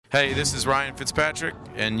Hey, this is Ryan Fitzpatrick,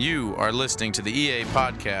 and you are listening to the EA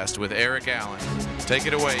Podcast with Eric Allen. Take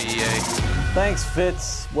it away, EA. Thanks,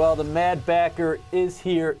 Fitz. Well, the Mad Backer is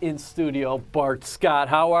here in studio. Bart Scott,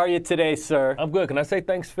 how are you today, sir? I'm good. Can I say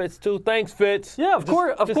thanks, Fitz, too? Thanks, Fitz. Yeah, of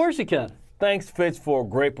course you can. Thanks, Fitz, for a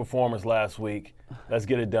great performance last week. Let's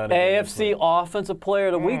get it done. AFC Offensive Player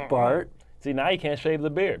of the Week, Bart. See, now you can't shave the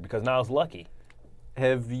beard because now it's lucky.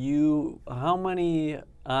 How many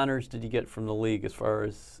honors did you get from the league as far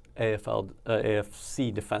as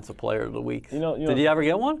AFC Defensive Player of the Week? Did you ever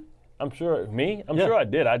get one? I'm sure. Me? I'm sure I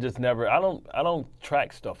did. I just never. I don't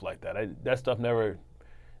track stuff like that. That stuff never.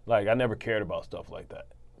 I never cared about stuff like that.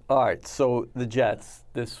 All right. So the Jets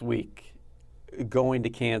this week going to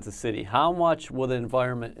Kansas City. How much will the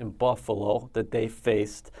environment in Buffalo that they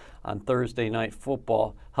faced on Thursday Night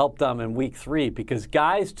Football help them in Week 3? Because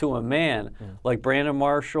guys to a man, like Brandon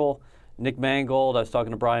Marshall, Nick Mangold, I was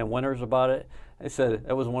talking to Brian Winters about it. They said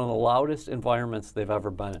it was one of the loudest environments they've ever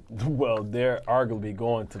been in. Well, they're arguably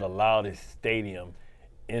going to the loudest stadium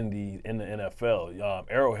in the NFL.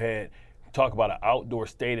 Arrowhead, talk about an outdoor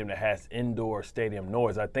stadium that has indoor stadium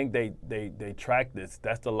noise. I think they track this.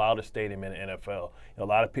 That's the loudest stadium in the NFL. A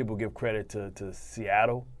lot of people give credit to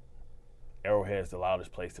Seattle. Arrowhead is the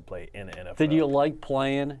loudest place to play in the NFL. Did you like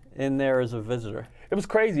playing in there as a visitor? It was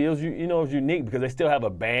crazy. It was unique because they still have a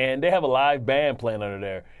band. They have a live band playing under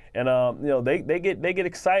there, and they get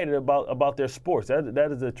excited about their sports. That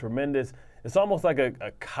is a tremendous. It's almost like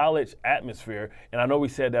a college atmosphere, and I know we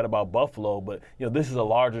said that about Buffalo, but this is a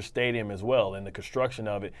larger stadium as well, and the construction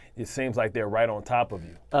of it seems like they're right on top of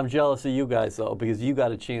you. I'm jealous of you guys, though, because you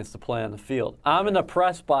got a chance to play on the field. I'm in the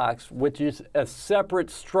press box, which is a separate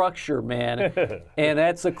structure, man, and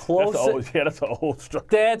that's the closest. That's an old structure.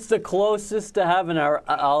 That's the closest to heaven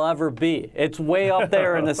I'll ever be. It's way up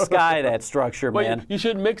there in the sky, that structure, man. But you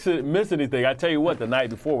shouldn't miss anything. I tell you what, the night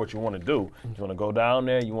before, what you want to do, you want to go down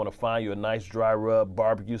there, you want to find you a nice dry rub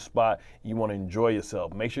barbecue spot. You want to enjoy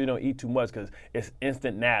yourself. Make sure you don't eat too much because it's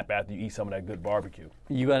instant nap after you eat some of that good barbecue.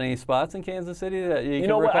 You got any spots in Kansas City that you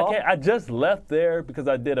know can recall? I just left there because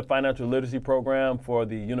I did a financial literacy program for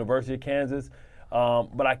the University of Kansas,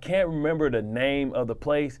 but I can't remember the name of the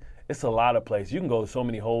place. It's a lot of places. You can go to so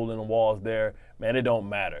many holes in the walls there. Man, it don't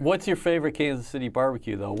matter. What's your favorite Kansas City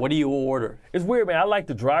barbecue, though? What do you order? It's weird, man. I like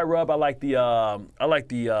the dry rub. I like the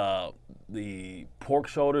pork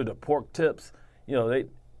shoulder, the pork tips.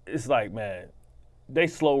 It's like, man, they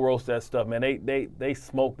slow roast that stuff, man. They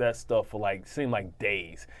smoke that stuff for seem like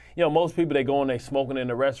days. Most people, they go and they smoking in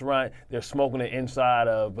the restaurant. They're smoking it inside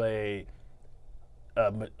of a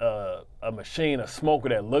machine, a smoker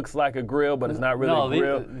that looks like a grill, but it's not really a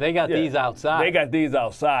grill. They got these outside. They got these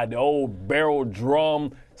outside. The old barrel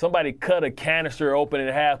drum. Somebody cut a canister open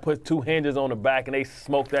in half, put 2 hinges on the back, and they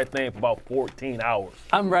smoked that thing for about 14 hours.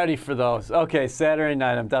 I'm ready for those. Okay, Saturday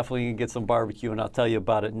night, I'm definitely going to get some barbecue, and I'll tell you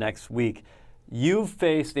about it next week. You've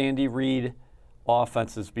faced Andy Reid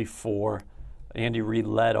offenses before, Andy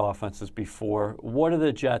Reid-led offenses before. What do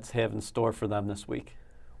the Jets have in store for them this week?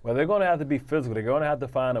 Well, they're going to have to be physical. They're going to have to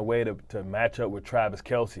find a way to match up with Travis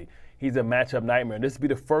Kelce. He's a matchup nightmare. And this will be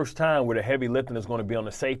the first time where the heavy lifting is going to be on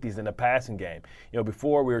the safeties in the passing game.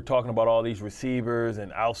 Before we were talking about all these receivers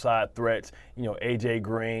and outside threats. A.J.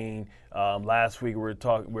 Green. Last week we were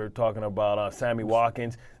talking about Sammy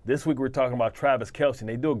Watkins. This week we're talking about Travis Kelce. And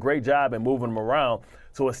they do a great job in moving him around.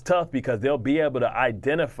 So it's tough because they'll be able to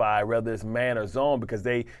identify whether it's man or zone because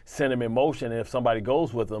they send him in motion. And if somebody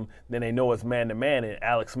goes with him, then they know it's man-to-man. And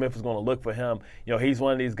Alex Smith is going to look for him. He's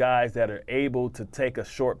one of these guys that are able to take a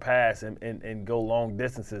short pass and go long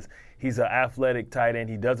distances. He's an athletic tight end.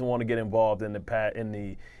 He doesn't want to get involved in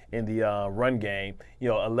the run game,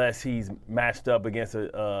 unless he's matched up against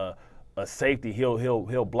a safety.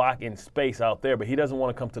 He'll block in space out there, but he doesn't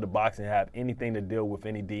want to come to the box and have anything to deal with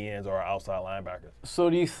any DNs or outside linebackers. So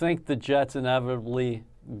do you think the Jets inevitably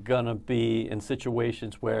going to be in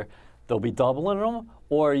situations where they'll be doubling them,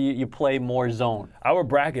 or you play more zone? I would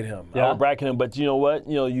bracket him. Yeah? I would bracket him, but you know what?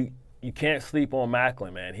 You can't sleep on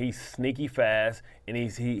Macklin, man. He's sneaky fast, and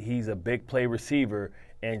he's a big play receiver,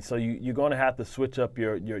 and so you're going to have to switch up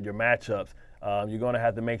your matchups. You're going to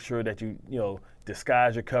have to make sure that you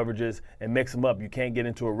disguise your coverages and mix them up. You can't get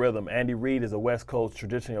into a rhythm. Andy Reid is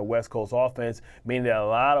traditionally a West Coast offense, meaning that a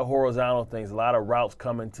lot of horizontal things, a lot of routes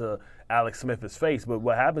come into Alex Smith's face. But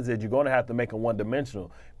what happens is you're going to have to make them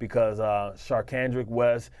one-dimensional because Sharkandrick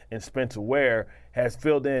West and Spencer Ware has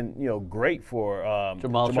filled in, great for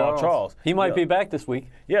Jamal Charles. He might be back this week.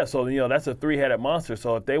 Yeah, so that's a three-headed monster.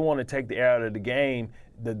 So if they want to take the air out of the game,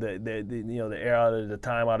 the air out of the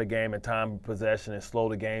time out of game and time of possession and slow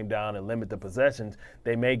the game down and limit the possessions,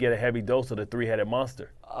 they may get a heavy dose of the three-headed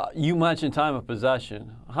monster. You mentioned time of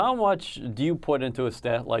possession. How much do you put into a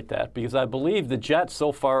stat like that? Because I believe the Jets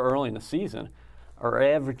so far early in the season are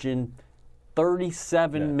averaging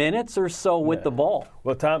 37 minutes or so with the ball.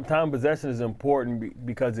 Well, time possession is important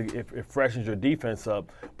because it freshens your defense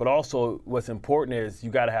up. But also what's important is you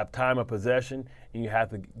got to have time of possession and you have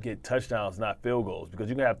to get touchdowns, not field goals. Because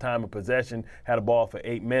you can have time of possession, had a ball for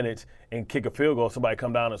 8 minutes, and kick a field goal, somebody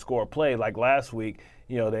come down and score a play. Like last week,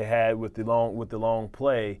 they had with the long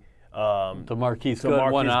play. The Marquise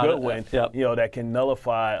Goodwin, yep. That can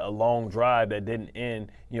nullify a long drive that didn't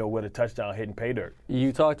end, with a touchdown hitting pay dirt.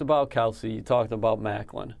 You talked about Kelsey. You talked about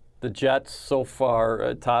Macklin. The Jets so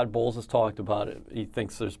far, Todd Bowles has talked about it. He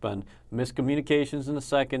thinks there's been miscommunications in the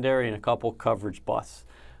secondary and a couple coverage busts.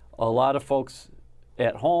 A lot of folks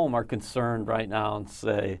at home are concerned right now and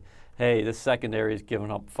say, hey, this secondary has given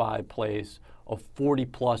up 5 plays of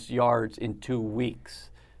 40-plus yards in 2 weeks.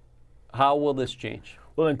 How will this change?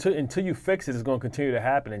 Well, until you fix it, it's going to continue to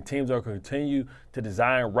happen, and teams are going to continue to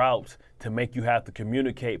design routes to make you have to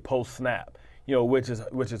communicate post-snap, which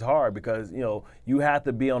is hard because, you have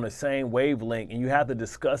to be on the same wavelength, and you have to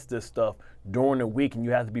discuss this stuff during the week, and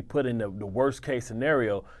you have to be put in the worst-case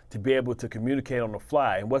scenario to be able to communicate on the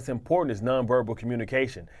fly. And what's important is nonverbal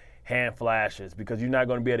communication, hand flashes, because you're not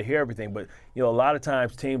going to be able to hear everything. But, a lot of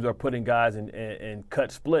times teams are putting guys in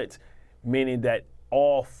cut splits, meaning that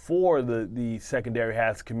all 4 of the secondary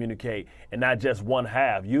has to communicate and not just one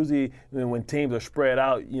half. Usually when teams are spread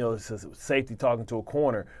out, it's a safety talking to a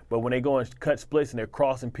corner. But when they go and cut splits and they're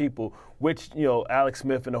crossing people, which, Alex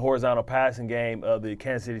Smith in the horizontal passing game of the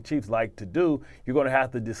Kansas City Chiefs like to do, you're going to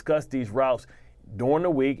have to discuss these routes during the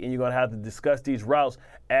week, and you're going to have to discuss these routes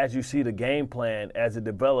as you see the game plan as it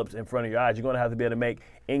develops in front of your eyes. You're going to have to be able to make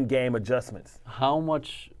in-game adjustments. How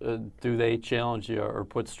much do they challenge you or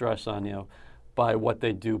put stress on you by what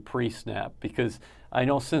they do pre-snap? Because I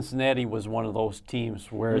know Cincinnati was one of those teams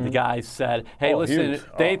where the guys said, hey, listen,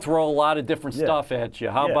 they throw a lot of different stuff at you.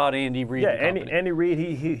 How about Andy Reid? Yeah, Andy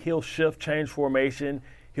Reid, he'll shift, change formation.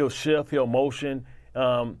 He'll shift, he'll motion.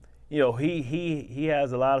 He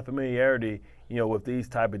has a lot of familiarity, with these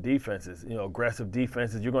type of defenses, aggressive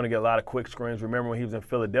defenses. You're going to get a lot of quick screens. Remember when he was in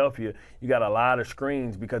Philadelphia, you got a lot of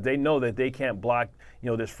screens because they know that they can't block,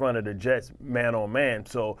 this front of the Jets man on man.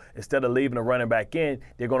 So instead of leaving the running back in,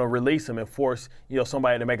 they're going to release him and force,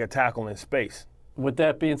 somebody to make a tackle in space. With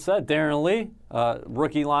that being said, Darren Lee,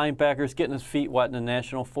 rookie linebacker, getting his feet wet in the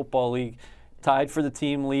National Football League, tied for the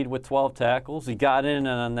team lead with 12 tackles. He got in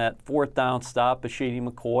on that 4th down stop of Shady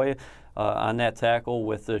McCoy on that tackle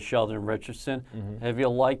with Sheldon Richardson. Have you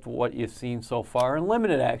liked what you've seen so far in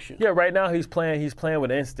limited action? Yeah, right now he's playing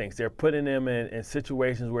with instincts. They're putting him in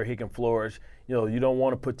situations where he can flourish. You don't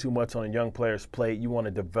want to put too much on a young player's plate. You want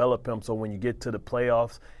to develop him so when you get to the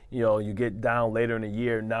playoffs, you get down later in the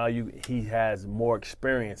year, now he has more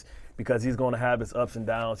experience because he's going to have his ups and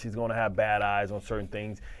downs. He's going to have bad eyes on certain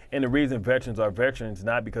things. And the reason veterans are veterans,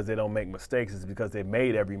 not because they don't make mistakes, is because they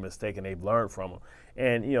made every mistake and they've learned from them.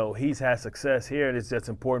 And, he's had success here, and it's just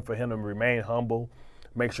important for him to remain humble,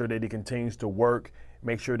 make sure that he continues to work,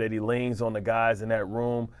 make sure that he leans on the guys in that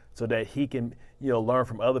room so that he can, learn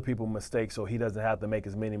from other people's mistakes so he doesn't have to make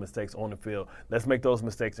as many mistakes on the field. Let's make those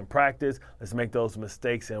mistakes in practice. Let's make those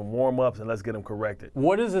mistakes in warm-ups, and let's get them corrected.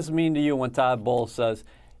 What does this mean to you when Todd Bowles says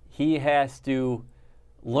he has to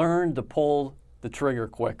learn to pull the trigger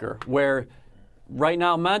quicker, where right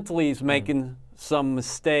now mentally he's making some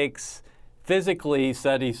mistakes? Physically, he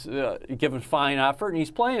said he's giving fine effort, and he's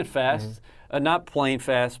playing fast. Not playing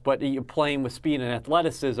fast, but playing with speed and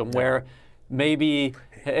athleticism, where maybe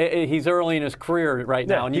he's early in his career right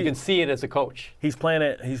now, and you can see it as a coach. He's playing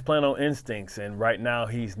on instincts, and right now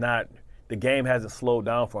he's not. The game hasn't slowed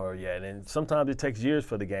down for him yet, and sometimes it takes years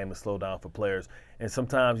for the game to slow down for players. And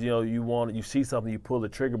sometimes you see something, you pull the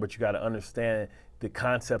trigger, but you got to understand the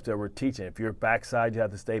concept that we're teaching. If you're backside, you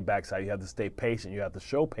have to stay backside. You have to stay patient. You have to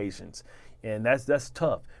show patience. And that's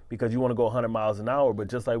tough because you want to go 100 miles an hour, but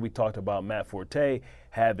just like we talked about Matt Forte,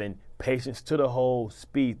 having patience to the hole,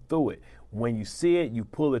 speed through it. When you see it, you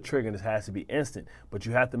pull the trigger, and it has to be instant. But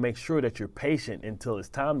you have to make sure that you're patient until it's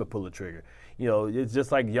time to pull the trigger. It's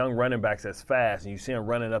just like young running backs that's fast, and you see them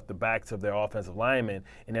running up the backs of their offensive linemen,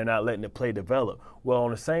 and they're not letting the play develop. Well,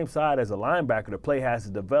 on the same side as a linebacker, the play has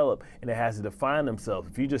to develop, and it has to define themselves.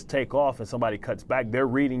 If you just take off and somebody cuts back, they're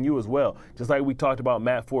reading you as well. Just like we talked about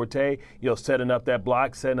Matt Forte, setting up that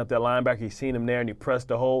block, setting up that linebacker. He's seen him there, and he pressed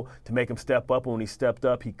the hole to make him step up. And when he stepped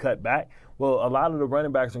up, he cut back. Well, a lot of the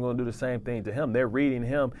running backs are going to do the same thing to him. They're reading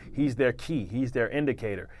him. He's their key. He's their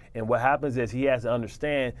indicator. And what happens is he has to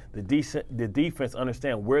understand, the defense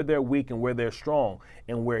understand where they're weak and where they're strong,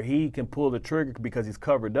 and where he can pull the trigger because he's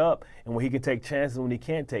covered up, and where he can take chances when he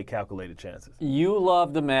can't take calculated chances. You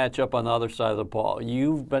love the matchup on the other side of the ball.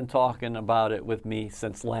 You've been talking about it with me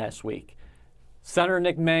since last week. Center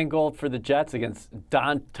Nick Mangold for the Jets against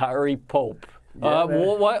Dontari Pope. Yeah,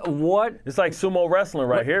 what? It's like sumo wrestling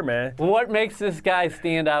right here, man. What makes this guy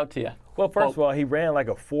stand out to you? Well, first of all, he ran like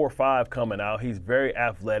a 4.5 coming out. He's very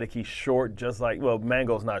athletic. He's short, just like, well,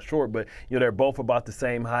 Mango's not short, but, they're both about the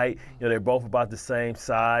same height. They're both about the same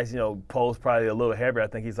size. Poe's probably a little heavier. I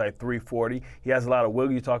think he's like 340. He has a lot of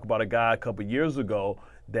wiggle. You talk about a guy a couple years ago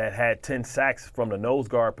that had 10 sacks from the nose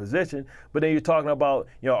guard position. But then you're talking about,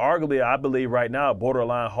 arguably, I believe right now, a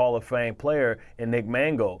borderline Hall of Fame player in Nick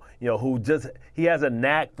Mangold, who he has a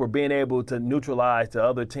knack for being able to neutralize the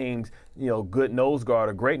other team's, good nose guard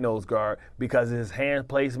or great nose guard because of his hand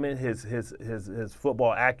placement, his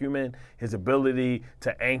football acumen, his ability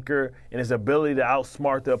to anchor, and his ability to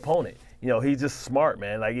outsmart the opponent. He's just smart,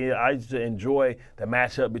 man. I just enjoy the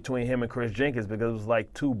matchup between him and Chris Jenkins because it was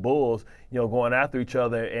like two bulls, going after each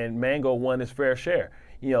other, and Mango won his fair share.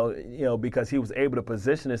 Because he was able to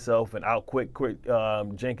position himself and out-quick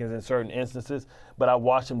Jenkins in certain instances. But I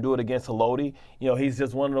watched him do it against Haloti. He's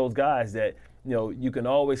just one of those guys that, you can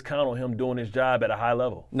always count on him doing his job at a high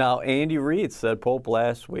level. Now, Andy Reid said Pope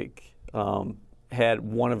last week had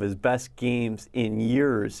one of his best games in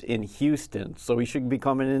years in Houston, so he should be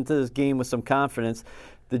coming into this game with some confidence.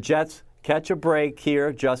 The Jets catch a break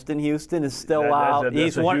here. Justin Houston is still out.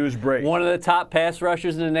 He's a huge break. One of the top pass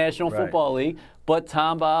rushers in the National Football League. But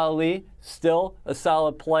Tamba Ali, still a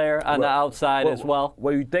solid player on the outside as well.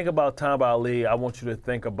 When you think about Tamba Ali, I want you to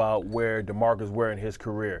think about where DeMarcus Ware in his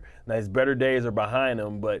career. Now, his better days are behind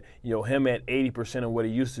him, but, him at 80% of what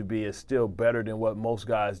he used to be is still better than what most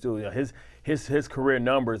guys do. His career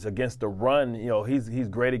numbers against the run, he's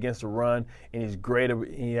great against the run, and he's great.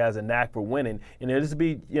 He has a knack for winning. And this would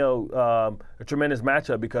be, a tremendous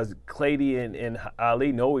matchup because Clady and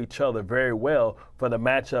Ali know each other very well for the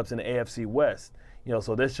matchups in the AFC West.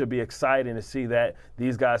 So this should be exciting to see that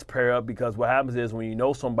these guys pair up because what happens is when you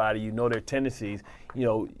know somebody, you know their tendencies,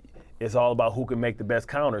 it's all about who can make the best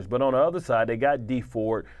counters. But on the other side, they got D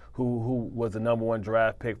Ford, who was the #1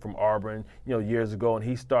 draft pick from Auburn, years ago, and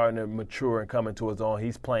he's starting to mature and come into his own.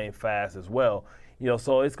 He's playing fast as well.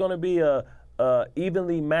 So it's going to be a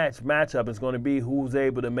evenly matched matchup. It's going to be who's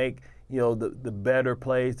able to make, the better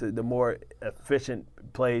plays, the more efficient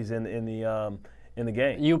plays in the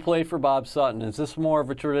game. You played for Bob Sutton. Is this more of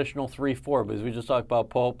a traditional 3-4? Because we just talked about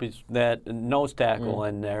Pope, he's that nose tackle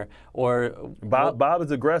in there. Or Bob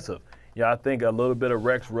is aggressive. I think a little bit of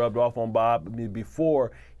Rex rubbed off on Bob.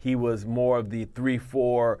 Before, he was more of the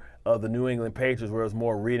 3-4 of the New England Patriots, where it was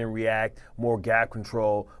more read and react, more gap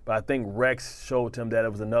control. But I think Rex showed him that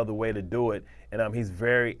it was another way to do it. And he's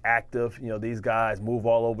very active. These guys move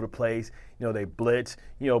all over the place. They blitz.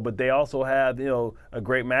 But they also have, a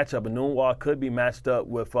great matchup. And Nunwa could be matched up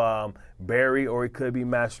with Barry, or he could be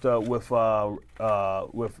matched up with Ron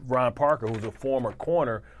Parker, who's a former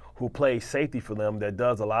corner who plays safety for them that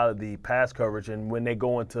does a lot of the pass coverage. And when they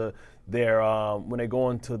go into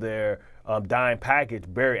their dime package,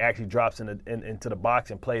 Barry actually drops into the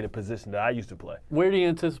box and play the position that I used to play. Where do you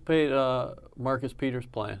anticipate Marcus Peters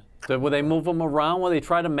playing? So will they move him around? Will they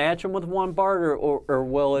try to match him with one Bart, or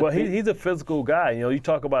will it? Well, he's a physical guy. You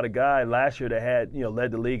talk about a guy last year that had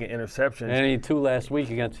led the league in interceptions. And he had 2 last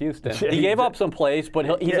week against Houston. He gave up some plays,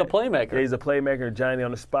 but he's a playmaker. Yeah, he's a playmaker, Johnny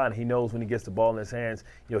on the spot. And he knows when he gets the ball in his hands,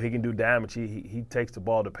 he can do damage. He takes the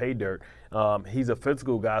ball to pay dirt. He's a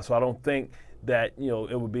physical guy, so I don't think that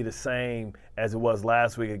it would be the same as it was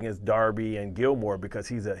last week against Darby and Gilmore because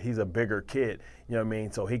he's a bigger kid,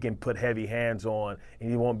 so he can put heavy hands on and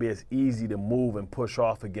he won't be as easy to move and push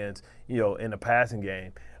off against, in the passing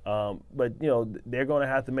game. But they're going to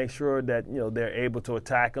have to make sure that they're able to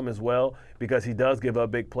attack him as well because he does give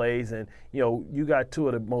up big plays, and you got 2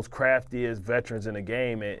 of the most craftiest veterans in the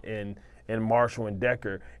game and Marshall and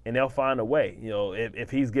Decker, and they'll find a way. If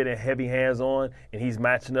he's getting heavy hands on and he's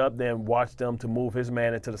matching up, then watch them to move his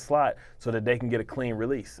man into the slot so that they can get a clean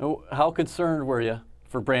release. How concerned were you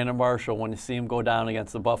for Brandon Marshall when you see him go down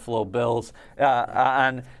against the Buffalo Bills?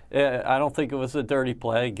 I don't think it was a dirty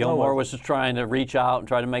play. Gilmore was just trying to reach out and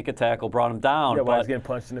try to make a tackle, brought him down. Yeah, while he's getting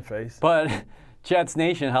punched in the face. But Jets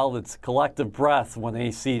Nation held its collective breath when they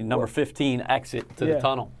see number 15 exit to the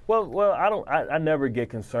tunnel. Well, I never get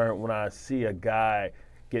concerned when I see a guy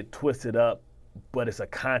get twisted up, but it's a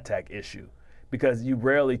contact issue because you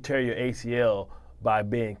rarely tear your ACL by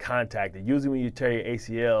being contacted. Usually when you tear your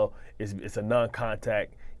ACL, it's a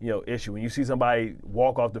non-contact issue. When you see somebody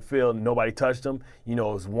walk off the field and nobody touched them,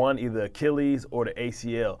 it's one, either Achilles or the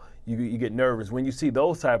ACL. You get nervous. When you see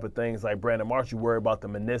those type of things like Brandon Marsh, you worry about the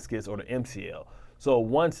meniscus or the MCL. So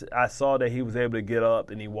once I saw that he was able to get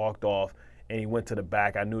up and he walked off and he went to the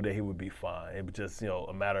back, I knew that he would be fine. It was just,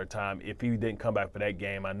 a matter of time. If he didn't come back for that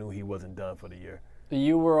game, I knew he wasn't done for the year.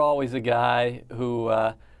 You were always a guy who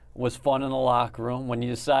was fun in the locker room when you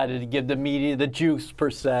decided to give the media the juice,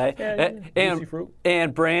 per se. Juicy fruit.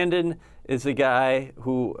 And Brandon is a guy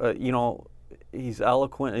who, he's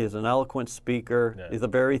eloquent. He's an eloquent speaker. Yeah. He's a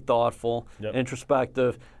very thoughtful,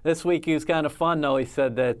 introspective. This week he was kind of fun, though. He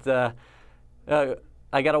said that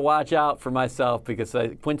I got to watch out for myself because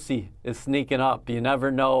Quincy is sneaking up. You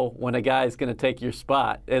never know when a guy's going to take your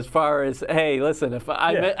spot. As far as, hey, listen, if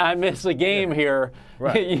I miss a game here,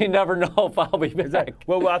 right. You never know if I'll be back. Exactly.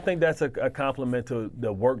 Well, I think that's a compliment to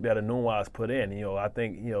the work that Anunwa has put in. I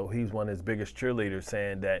think he's one of his biggest cheerleaders,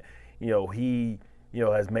 saying that he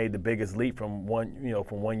has made the biggest leap from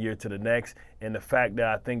one year to the next, and the fact that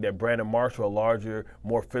I think that Brandon Marshall, a larger,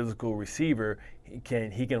 more physical receiver, he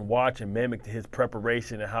can watch and mimic his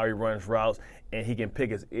preparation and how he runs routes, and he can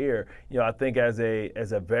pick his ear. I think as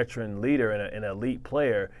a veteran leader and an elite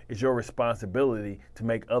player, it's your responsibility to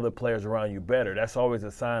make other players around you better. That's always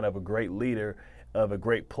a sign of a great leader, of a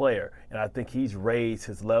great player, and I think he's raised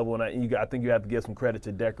his level. And I think you have to give some credit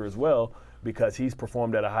to Decker as well, because he's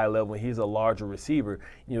performed at a high level and he's a larger receiver.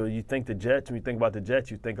 You think the Jets, when you think about the Jets,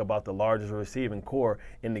 you think about the largest receiving core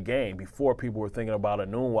in the game. Before, people were thinking about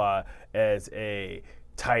Anunwa as a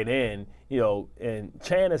tight end, and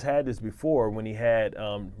Chan has had this before when he had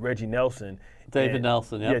Reggie Nelson. David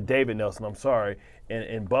Nelson, yeah. Yeah, David Nelson, I'm sorry,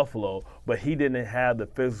 in Buffalo. But he didn't have the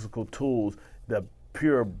physical tools, the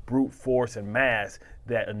pure brute force and mass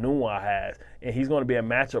that Anunwa has, and he's going to be a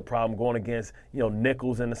matchup problem going against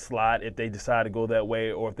nickels in the slot if they decide to go that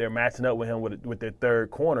way, or if they're matching up with him with their third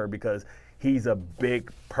corner, because he's a big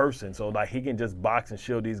person, so he can just box and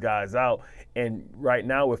shield these guys out. And right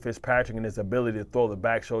now with Fitzpatrick and his ability to throw the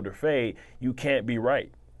back shoulder fade, you can't be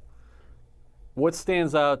right. What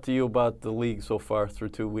stands out to you about the league so far through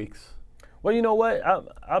 2 weeks? Well, you know what,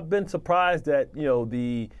 I've been surprised that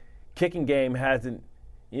the kicking game hasn't,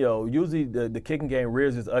 usually the kicking game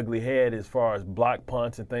rears its ugly head as far as block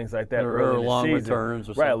punts and things like that or long season. Returns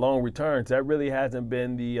or right, something. Long returns. That really hasn't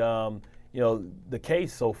been the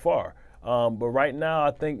case so far. But right now,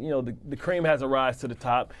 I think the cream hasn't rise to the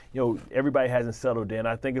top. Everybody hasn't settled in.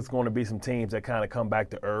 I think it's going to be some teams that kind of come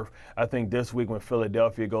back to earth. I think this week when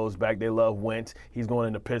Philadelphia goes back, they love Wentz. He's going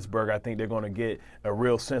into Pittsburgh. I think they're going to get a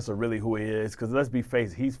real sense of really who he is. Because let's be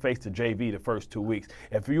faced, he's faced the JV the first 2 weeks.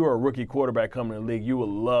 If you were a rookie quarterback coming in the league, you would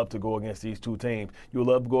love to go against these two teams. You would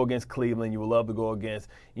love to go against Cleveland. You would love to go against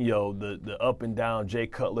the up and down Jay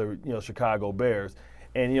Cutler Chicago Bears.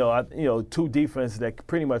 And, two defenses that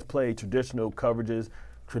pretty much play traditional coverages,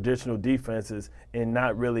 traditional defenses, and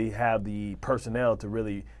not really have the personnel to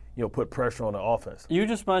really, put pressure on the offense. You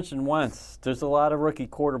just mentioned Wentz. There's a lot of rookie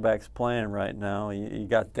quarterbacks playing right now. You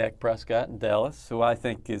got Dak Prescott in Dallas, who I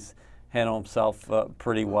think is handling himself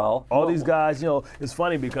pretty well. All these guys, it's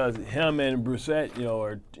funny because him and Brissett,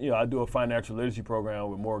 I do a financial literacy program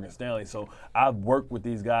with Morgan Stanley, so I've worked with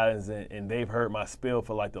these guys and they've heard my spiel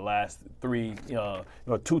for like the last 2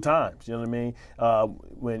 times. You know what I mean?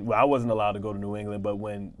 When I wasn't allowed to go to New England, but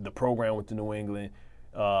when the program went to New England,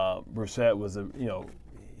 Brissett was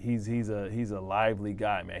he's a lively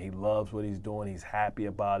guy, man. He loves what he's doing. He's happy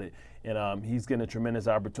about it. And he's getting a tremendous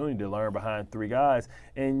opportunity to learn behind three guys.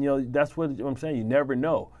 And, that's what I'm saying. You never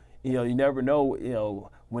know. You never know,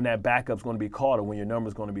 when that backup's going to be called or when your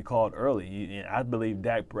number's going to be called early. And I believe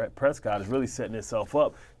Dak Prescott is really setting himself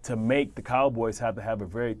up to make the Cowboys have to have a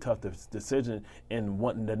very tough decision in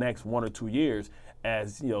the next 1 or 2 years.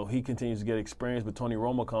 As he continues to get experience, but Tony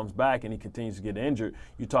Romo comes back and he continues to get injured.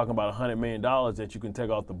 You're talking about $100 million that you can take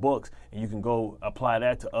off the books and you can go apply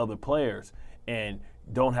that to other players and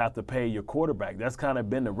don't have to pay your quarterback. That's kind of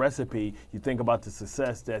been the recipe. You think about the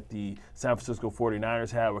success that the San Francisco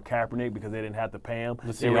 49ers had with Kaepernick because they didn't have to pay him.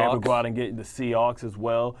 They were able to go out and get the Seahawks as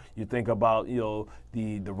well. You think about,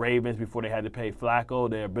 the Ravens before they had to pay Flacco,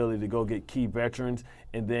 their ability to go get key veterans.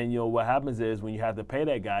 And then, what happens is when you have to pay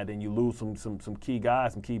that guy, then you lose some key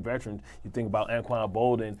guys, some key veterans. You think about Anquan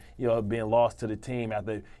Bolden, being lost to the team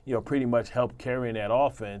after, pretty much helped carrying that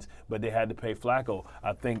offense, but they had to pay Flacco.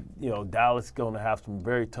 I think, Dallas is going to have some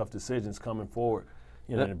very tough decisions coming forward.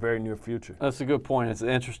 in the very near future. That's a good point. It's an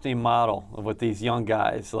interesting model with these young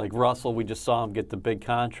guys. Like Russell, we just saw him get the big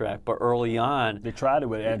contract, but early on. They tried it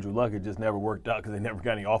with Andrew Luck. It just never worked out because they never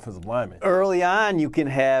got any offensive linemen. Early on, you can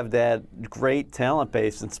have that great talent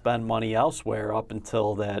base and spend money elsewhere up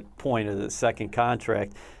until that point of the second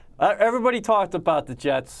contract. Everybody talked about the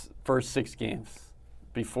Jets' first 6 games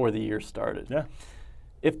before the year started. Yeah.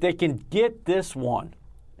 If they can get this one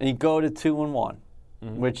and you go to 2-1,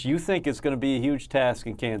 which you think is going to be a huge task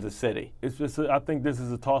in Kansas City. It's just, I think this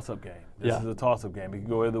is a toss-up game. This is a toss-up game. It can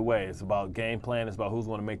go either way. It's about game plan. It's about who's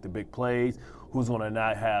going to make the big plays, who's going to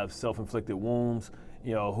not have self-inflicted wounds,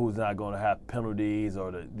 who's not going to have penalties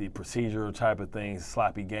or the procedural type of things,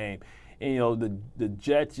 sloppy game. And, the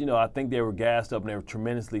Jets, I think they were gassed up and they were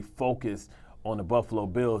tremendously focused on the Buffalo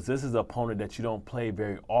Bills. This is an opponent that you don't play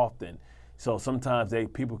very often. So sometimes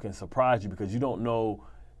people can surprise you because you don't know.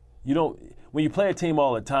 When you play a team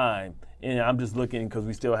all the time, and I'm just looking because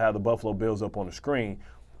we still have the Buffalo Bills up on the screen,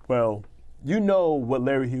 well, you know what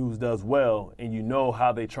Larry Hughes does well, and you know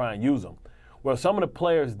how they try and use them. Well, some of the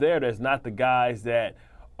players that's not the guys that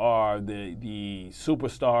are the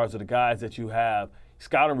superstars or the guys that you have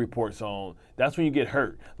scouting reports on. That's when you get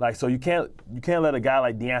hurt. Like, so you can't let a guy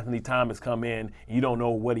like DeAnthony Thomas come in and you don't know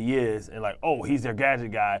what he is and like, oh, he's their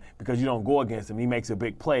gadget guy because you don't go against him. He makes a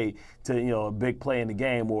big play a big play in the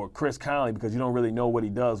game, or Chris Conley because you don't really know what he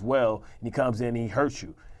does well and he comes in and he hurts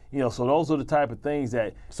you. So those are the type of things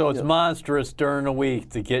that. So it's monstrous during the week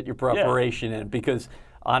to get your preparation in because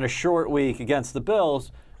on a short week against the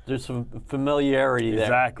Bills, there's some familiarity there.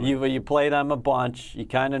 Exactly. You play them a bunch. You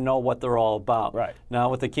kind of know what they're all about. Right. Now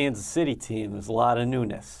with the Kansas City team, there's a lot of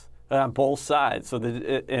newness on both sides. So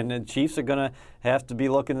the Chiefs are going to have to be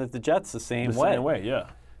looking at the Jets the same way. The same way, yeah.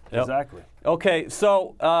 Yep. Exactly. Okay,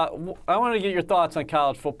 so I want to get your thoughts on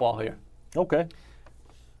college football here. Okay.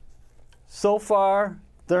 So far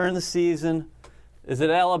during the season, is it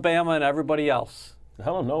Alabama and everybody else? I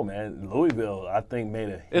don't know, man. Louisville, I think, made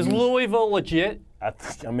a. Is Louisville legit?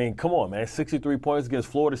 I mean, come on, man. 63 points against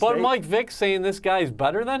Florida State. But Mike Vick's saying this guy's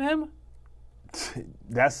better than him?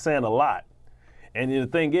 That's saying a lot. And the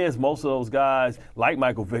thing is, most of those guys, like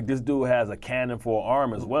Michael Vick, this dude has a cannon for an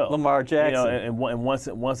arm as well. Lamar Jackson. And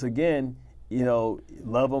once again,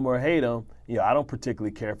 love him or hate him, I don't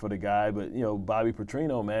particularly care for the guy, but, Bobby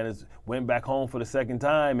Petrino, man, went back home for the second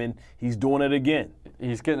time, and he's doing it again.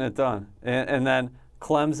 He's getting it done. And then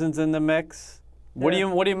Clemson's in the mix. What do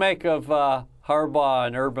you make of Harbaugh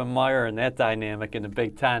and Urban Meyer and that dynamic in the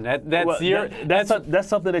Big Ten? That's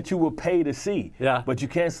something that you will pay to see. Yeah. But you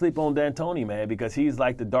can't sleep on D'Antoni, man, because he's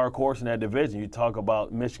like the dark horse in that division. You talk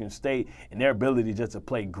about Michigan State and their ability just to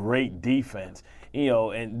play great defense.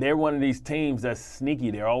 And they're one of these teams that's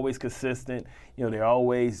sneaky. They're always consistent. They're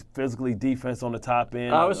always physically defense on the top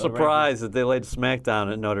end. I was surprised that they laid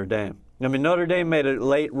smackdown at Notre Dame. I mean, Notre Dame made a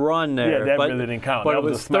late run there. Yeah, that really didn't count. But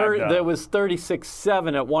that there was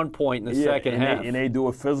 36-7 at one point in the second half. And they do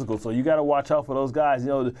it physical. So you got to watch out for those guys.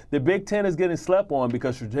 The Big Ten is getting slept on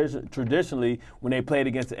because traditionally when they played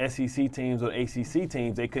against the SEC teams or ACC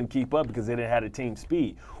teams, they couldn't keep up because they didn't have the team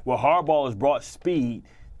speed. Well, Harbaugh has brought speed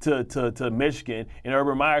to Michigan, and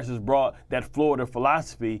Urban Meyer has brought that Florida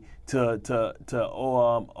philosophy to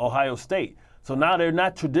Ohio State. So now they're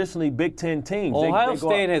not traditionally Big Ten teams. Ohio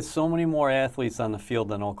State has so many more athletes on the field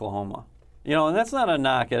than Oklahoma. And that's not a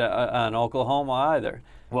knock on Oklahoma either.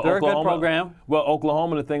 Well, they're a good program. Well,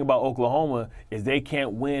 Oklahoma, the thing about Oklahoma is they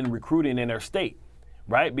can't win recruiting in their state,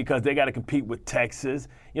 right? Because they got to compete with Texas.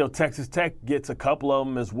 Texas Tech gets a couple of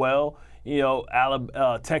them as well.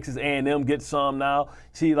 Texas A&M gets some now.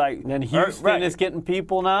 And Houston is getting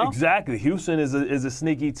people now. Exactly. Houston is a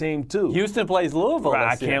sneaky team too. Houston plays Louisville.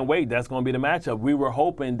 Right, I can't wait. That's going to be the matchup. We were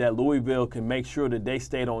hoping that Louisville can make sure that they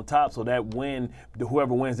stayed on top, so that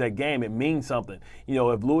whoever wins that game, it means something.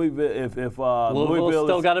 If Louisville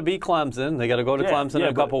still got to beat Clemson, they got to go to Clemson in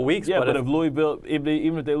a couple of weeks. Yeah, but if Louisville,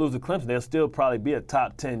 even if they lose to Clemson, they'll still probably be a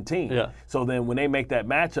top 10 team. Yeah. So then when they make that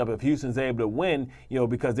matchup, if Houston's able to win,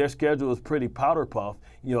 because their schedule is pretty powder puff.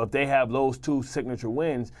 If they have those two signature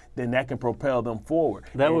wins, then that can propel them forward.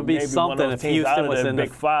 That would be something if Houston was in the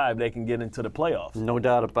Big Five, they can get into the playoffs. No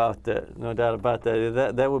doubt about that. No doubt about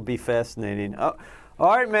that. That would be fascinating. All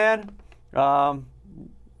right, man.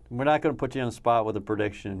 We're not going to put you on the spot with a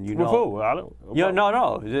prediction. With who? I don't.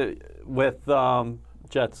 No. With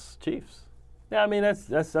Jets Chiefs. Yeah, I mean that's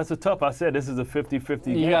a tough. I said this is a 50-50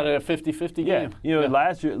 game. You got a 50-50 game.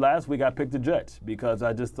 Last week I picked the Jets because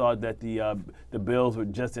I just thought that the Bills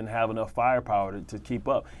just didn't have enough firepower to keep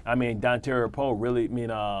up. I mean, Dontario Poe really.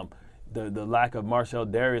 the lack of Marcel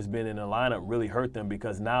Darius being in the lineup really hurt them,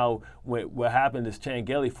 because now what happened is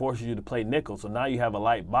Changeli forces you to play nickel, so now you have a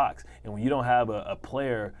light box. And when you don't have a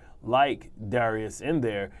player like Darius in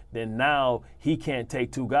there, then now he can't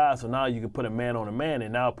take two guys, so now you can put a man on a man,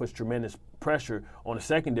 and now it puts tremendous pressure on the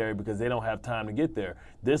secondary because they don't have time to get there.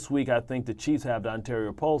 This week, I think the Chiefs have the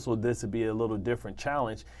Ontario Pole, so this would be a little different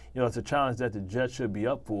challenge. It's a challenge that the Jets should be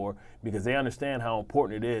up for because they understand how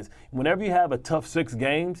important it is. Whenever you have a tough 6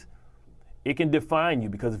 games, it can define you,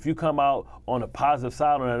 because if you come out on a positive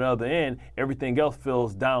side on the other end, everything else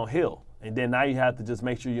feels downhill. And then now you have to just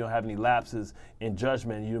make sure you don't have any lapses in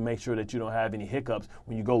judgment. You make sure that you don't have any hiccups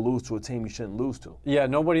when you go lose to a team you shouldn't lose to. Yeah,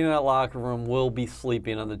 nobody in that locker room will be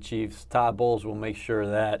sleeping on the Chiefs. Todd Bowles will make sure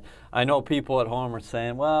of that. I know people at home are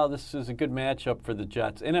saying, well, this is a good matchup for the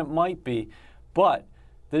Jets, and it might be. But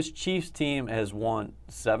this Chiefs team has won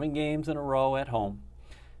 7 games in a row at home.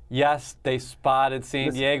 Yes, they spotted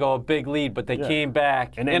San Diego a big lead, but they came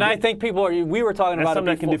back. And I think people we were talking about it before. That's something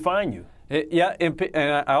that can define you.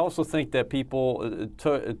 And I also think that people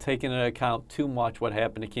take into account too much what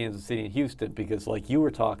happened to Kansas City and Houston, because like you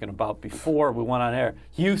were talking about before we went on air,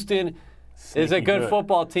 Houston is a good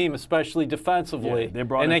football team, especially defensively,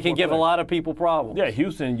 and they can give a lot of people problems. Yeah,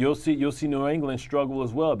 Houston, you'll see New England struggle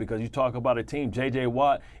as well, because you talk about a team. J.J.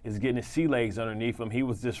 Watt is getting his sea legs underneath him. He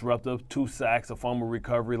was disruptive, 2 sacks, a fumble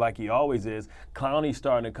recovery like he always is. Clowney's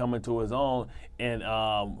starting to come into his own, and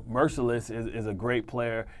Merciless is a great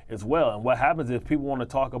player as well. And what happens if people want to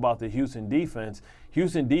talk about the Houston defense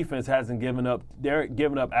hasn't given up. They're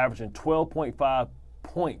giving up averaging 12.5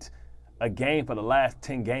 points a game for the last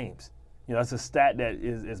 10 games. That's a stat that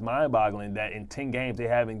is mind-boggling, that in 10 games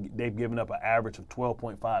they've given up an average of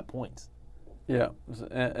 12.5 points. Yeah,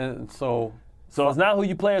 and so it's not who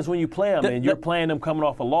you play, it's when you play them. And you're playing them coming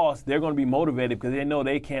off a loss. They're going to be motivated because they know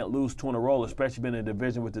they can't lose 2 in a row, especially being in a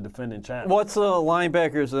division with the defending champs. What's the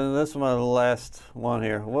linebackers, and this is the last one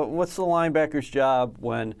here, what's the linebackers' job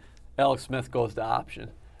when Alex Smith goes to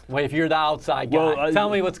option? Wait, if you're the outside guy, tell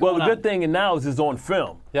me what's going on. Well, the good thing now is it's on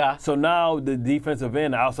film. Yeah. So now the defensive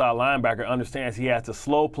end, the outside linebacker, understands he has to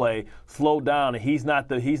slow play, slow down, and he's not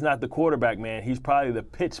the quarterback man. He's probably the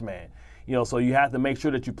pitch man. So you have to make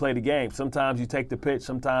sure that you play the game. Sometimes you take the pitch,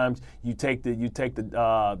 sometimes you take the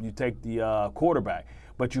quarterback.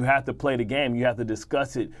 But you have to play the game. You have to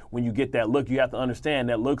discuss it when you get that look. You have to understand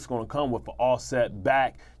that look's going to come with an offset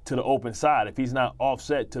back to the open side. If he's not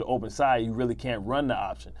offset to the open side, you really can't run the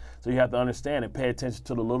option. So you have to understand and pay attention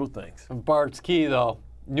to the little things. Bart's key, though,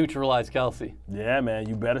 neutralize Kelsey. Yeah, man,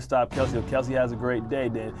 you better stop Kelsey. If Kelsey has a great day,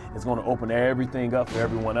 then it's going to open everything up for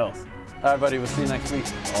everyone else. All right, buddy, we'll see you next week.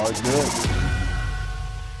 All good.